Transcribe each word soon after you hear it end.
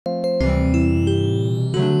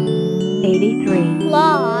83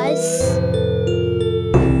 plus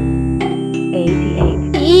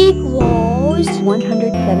 88 equals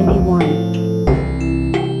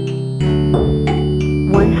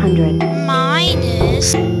 171 100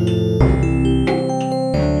 minus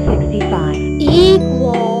 65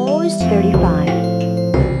 equals 35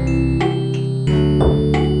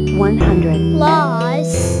 100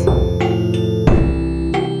 plus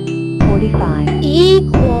 45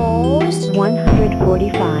 equals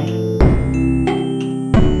 145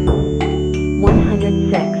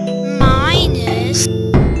 106 minus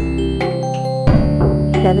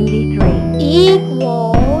 73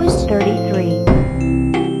 equals 33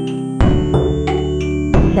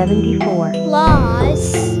 74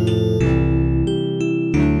 plus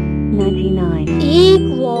 99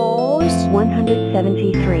 equals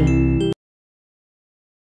 173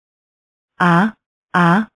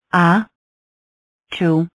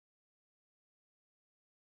 2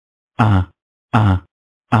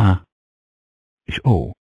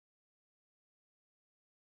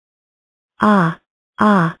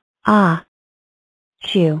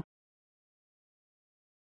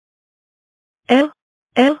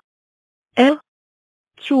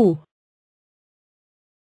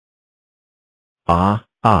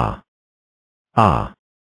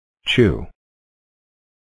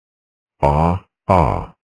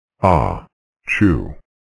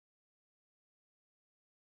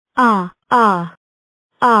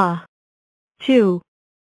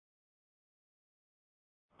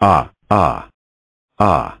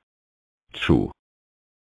 show, 2 2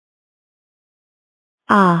 chew,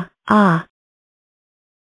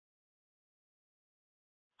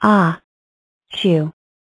 chew, 2 chew,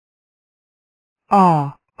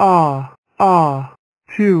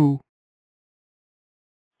 2 chew,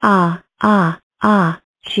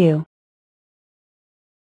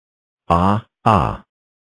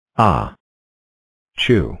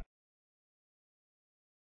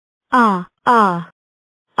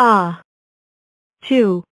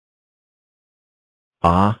 2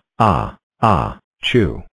 chew, 2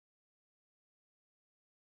 chew,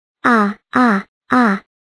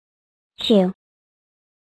 chew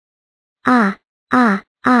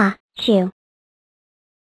chew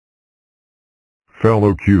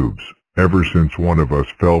Fellow cubes, ever since one of us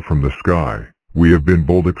fell from the sky, we have been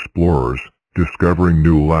bold explorers, discovering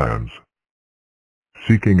new lands,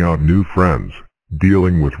 seeking out new friends,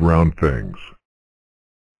 dealing with round things.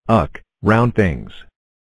 round things.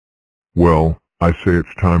 Well, I say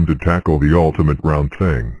it's time to tackle the ultimate round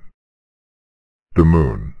thing. The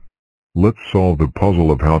moon. Let's solve the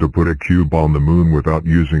puzzle of how to put a cube on the moon without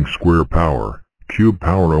using square power, cube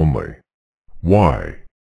power only. Why?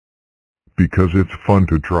 Because it's fun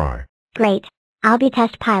to try. Great. I'll be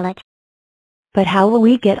test pilot. But how will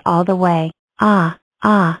we get all the way? Achoo.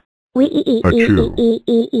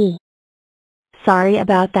 Sorry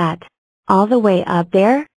about that. All the way up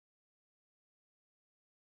there?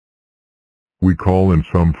 We call in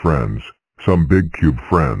some friends, some big cube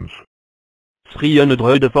friends.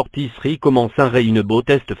 343 commencerait une beau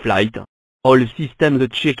test flight. All systems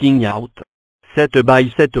checking out. 7 by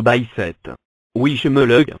 7 by 7. Wish me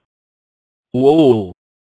luck. Wow.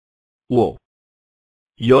 Wow.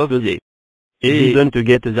 Yovze. Didn't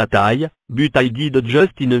get that high, but I did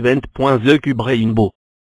just invent the cube rainbow.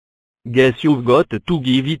 Guess you've got to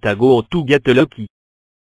give it a go to get lucky.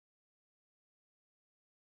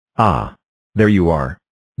 There you are.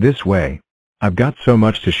 This way. I've got so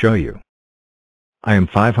much to show you. I am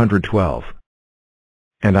 512.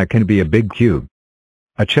 And I can be a big cube.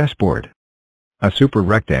 A chessboard. A super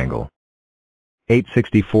rectangle.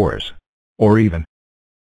 864s. Or even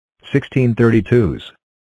 1632s.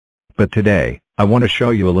 But today, I want to show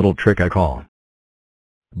you a little trick I call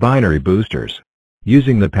binary boosters.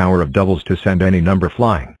 Using the power of doubles to send any number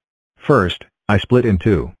flying. First, I split in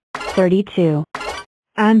 2. 32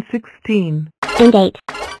 and 16 and 8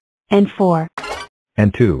 and 4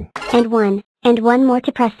 and 2. and 1 and one more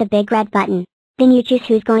to press the big red button. Then you choose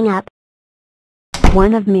who's going up.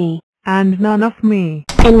 One of me and none of me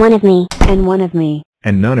And one of me. and one of me.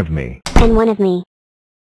 And none of me. And one of me.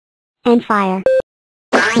 And fire.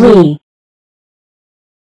 We.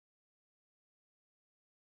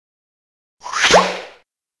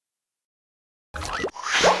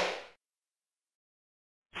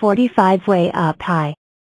 $45 way up high.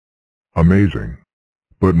 Amazing.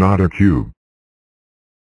 But not a cube.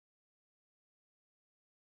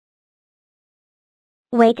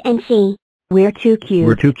 Wait and see. We're two cubes.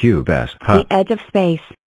 We're two cubes. The edge of space.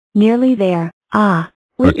 Nearly there. Achoo.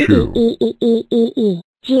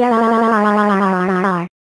 G-R-R-R-R-R-R-R-R-R-R.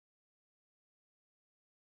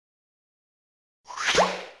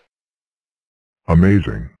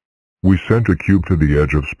 Amazing. We sent a cube to the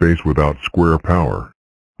edge of space without square power.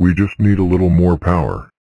 We just need a little more power.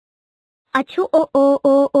 Achoo, oh, oh,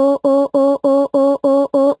 oh, oh, oh, oh, oh, oh, oh,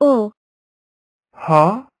 oh, oh.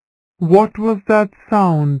 Huh? What was that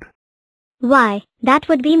sound? Why, that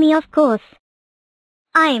would be me, of course.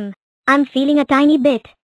 I'm feeling a tiny bit.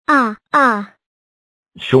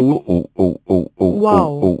 Show,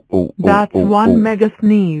 Wow, that's one mega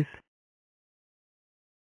sneeze.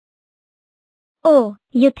 Oh,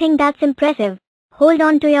 you think that's impressive? Hold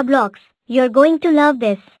on to your blocks. You're going to love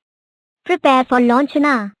this. Prepare for launch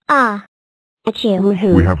now. Achoo.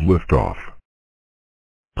 Woohoo. We have liftoff.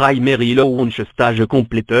 Primary launch stage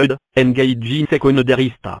completed, engaging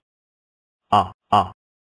secondary.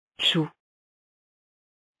 Choo.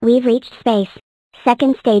 We've reached space.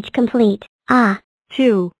 Second stage complete.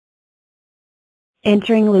 2.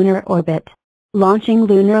 Entering lunar orbit. Launching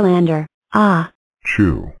lunar lander.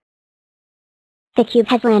 Chew. The cube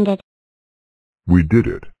has landed. We did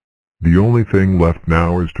it. The only thing left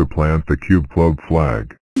now is to plant the cube globe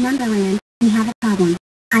flag. Numberland, we have a problem.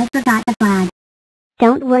 I forgot the flag.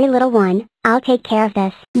 Don't worry, little one. I'll take care of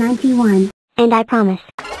this. 91. And I promise.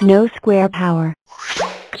 No square power.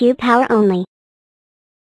 Cube power only.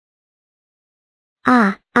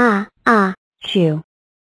 Chew.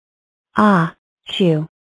 Chew.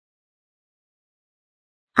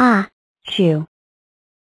 Chew.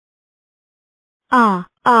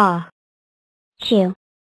 Chew.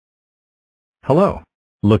 Hello.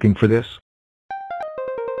 Looking for this?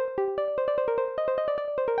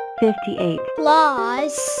 58.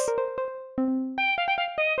 Plus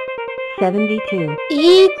 72.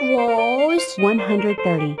 equals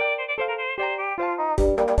 130.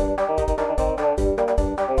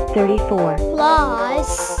 34.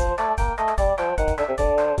 plus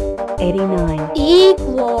 89.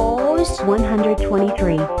 equals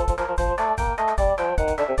 123.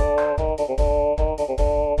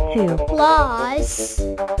 2. plus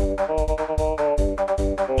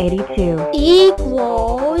 82.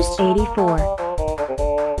 equals 84.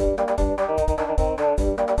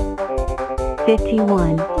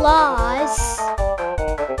 51. plus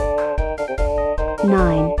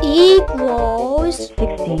 9. equals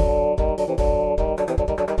 60.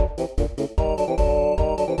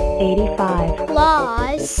 85.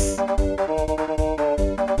 plus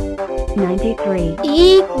 93.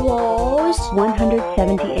 equals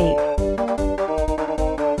 178.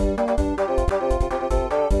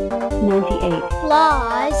 98.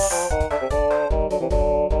 plus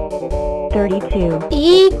 32.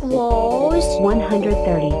 equals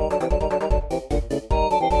 130.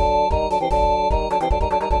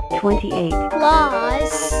 28.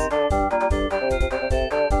 plus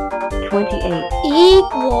 28.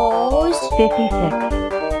 equals 56.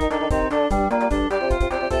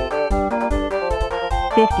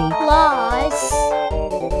 50. plus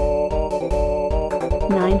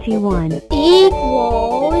 91.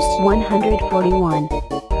 equals 141.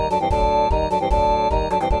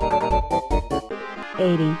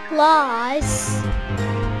 80. plus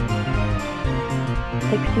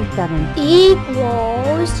 67.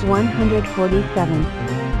 equals 147.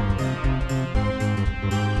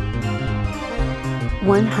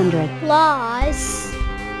 100. plus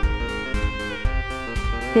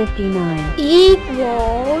 59.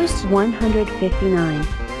 equals 159.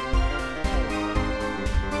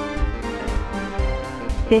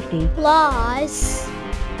 50. plus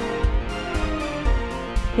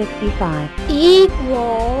 65.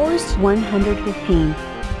 equals 115.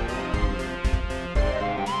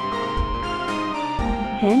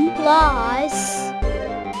 10. plus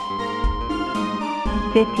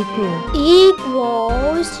 52.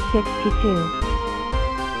 equals 62.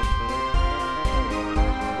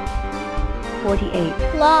 48.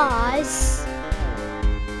 plus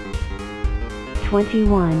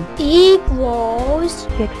 21. equals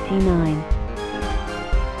 69.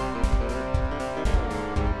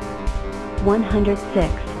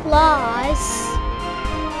 106. plus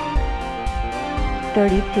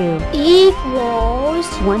 32. equals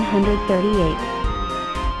 138.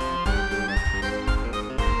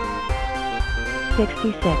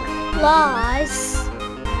 66. plus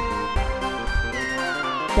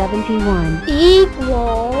 71.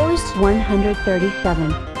 equals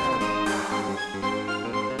 137.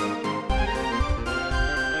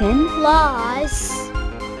 10. plus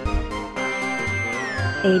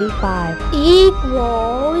 85.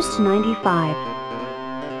 equals 95.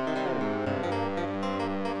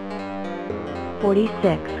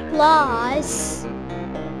 46. plus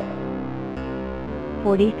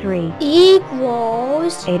 43.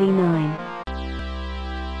 equals 89.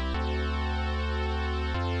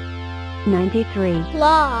 93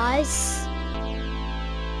 plus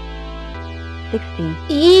 60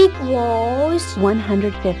 equals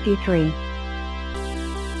 153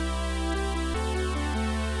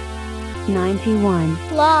 91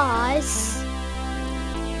 plus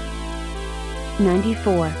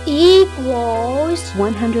 94 equals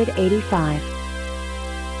 185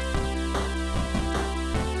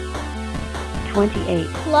 28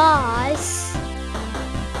 plus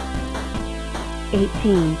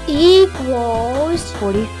 18 equals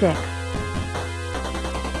 46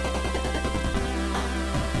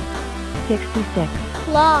 66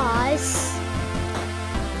 plus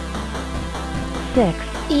 6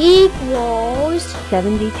 equals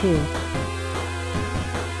 72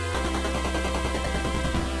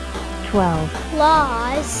 12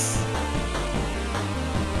 plus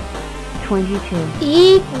 22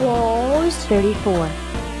 equals 34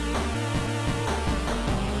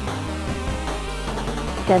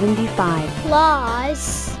 75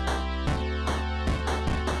 plus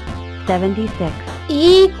 76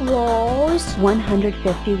 equals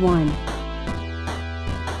 151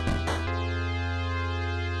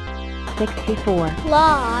 64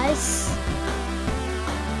 plus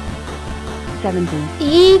 70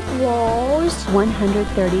 equals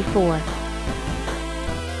 134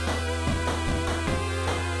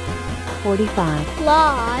 45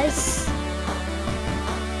 plus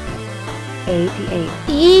 88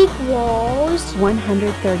 equals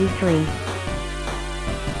 133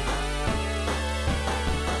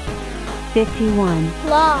 51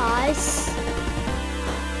 plus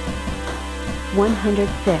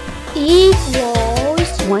 106 equals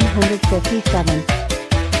 157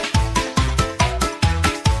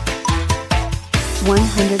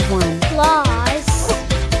 101 plus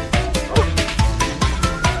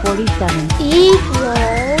 47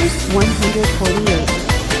 equals 148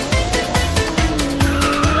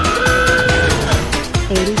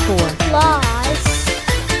 84 plus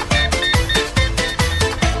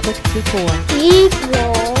 64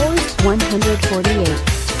 equals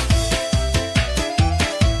 148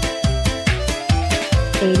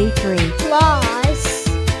 83 plus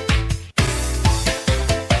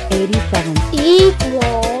 87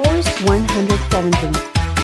 equals 170